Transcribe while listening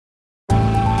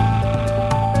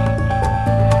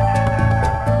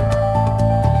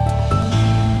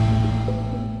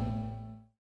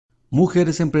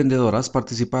Mujeres emprendedoras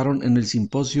participaron en el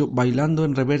simposio Bailando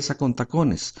en Reversa con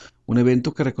Tacones, un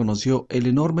evento que reconoció el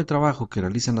enorme trabajo que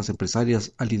realizan las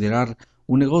empresarias al liderar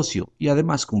un negocio y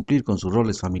además cumplir con sus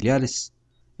roles familiares.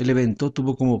 El evento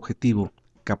tuvo como objetivo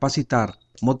capacitar,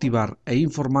 motivar e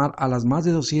informar a las más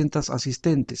de 200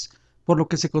 asistentes, por lo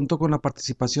que se contó con la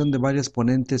participación de varias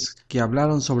ponentes que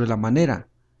hablaron sobre la manera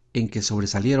en que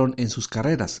sobresalieron en sus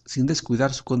carreras sin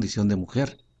descuidar su condición de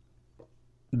mujer.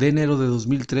 De enero de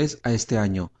 2003 a este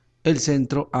año, el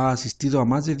centro ha asistido a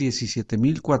más de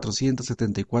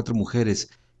 17.474 mujeres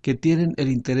que tienen el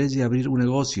interés de abrir un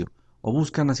negocio o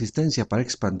buscan asistencia para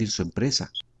expandir su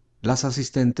empresa. Las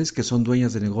asistentes, que son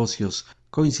dueñas de negocios,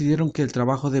 coincidieron que el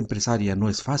trabajo de empresaria no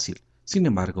es fácil. Sin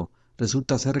embargo,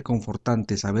 resulta ser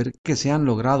reconfortante saber que se han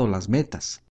logrado las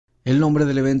metas. El nombre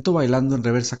del evento, Bailando en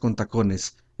Reversa con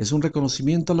Tacones, es un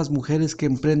reconocimiento a las mujeres que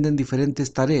emprenden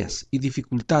diferentes tareas y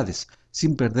dificultades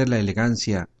sin perder la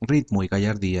elegancia, ritmo y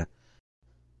gallardía.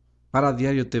 Para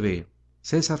Diario TV,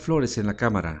 César Flores en la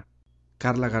cámara,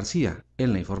 Carla García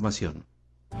en la información.